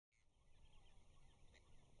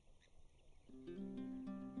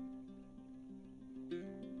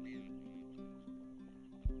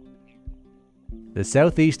The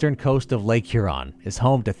southeastern coast of Lake Huron is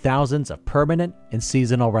home to thousands of permanent and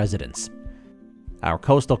seasonal residents. Our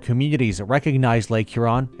coastal communities recognize Lake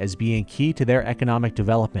Huron as being key to their economic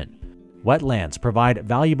development. Wetlands provide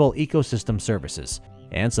valuable ecosystem services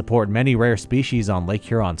and support many rare species on Lake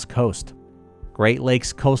Huron's coast. Great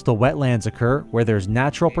Lakes coastal wetlands occur where there's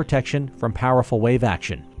natural protection from powerful wave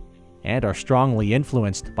action and are strongly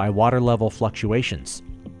influenced by water level fluctuations.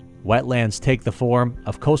 Wetlands take the form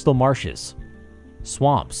of coastal marshes,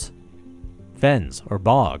 swamps, fens, or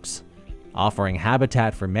bogs, offering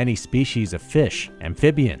habitat for many species of fish,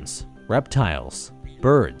 amphibians, reptiles,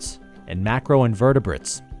 birds, and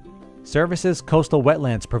macroinvertebrates. Services coastal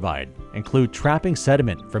wetlands provide include trapping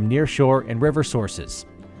sediment from nearshore and river sources,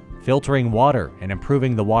 filtering water and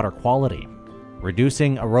improving the water quality,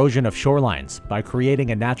 reducing erosion of shorelines by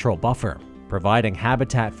creating a natural buffer, providing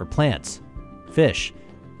habitat for plants, fish,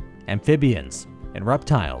 amphibians, and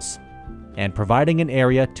reptiles, and providing an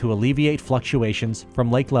area to alleviate fluctuations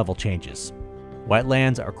from lake level changes.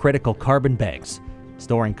 Wetlands are critical carbon banks,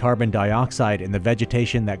 storing carbon dioxide in the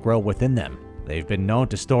vegetation that grow within them. They've been known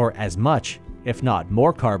to store as much, if not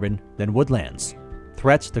more carbon, than woodlands.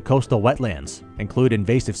 Threats to coastal wetlands include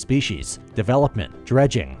invasive species, development,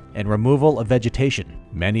 dredging, and removal of vegetation.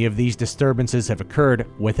 Many of these disturbances have occurred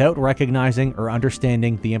without recognizing or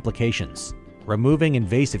understanding the implications. Removing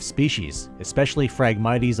invasive species, especially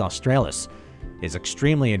Phragmites australis, is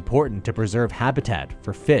extremely important to preserve habitat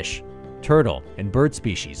for fish, turtle, and bird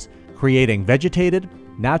species. Creating vegetated,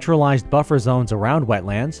 naturalized buffer zones around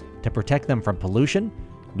wetlands to protect them from pollution,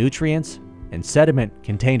 nutrients, and sediment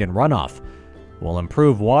contained in runoff will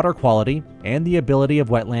improve water quality and the ability of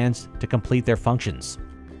wetlands to complete their functions.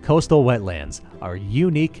 Coastal wetlands are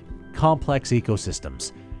unique, complex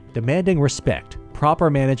ecosystems, demanding respect, proper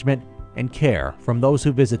management, and care from those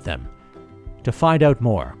who visit them. To find out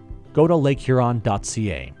more, go to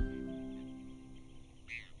lakehuron.ca.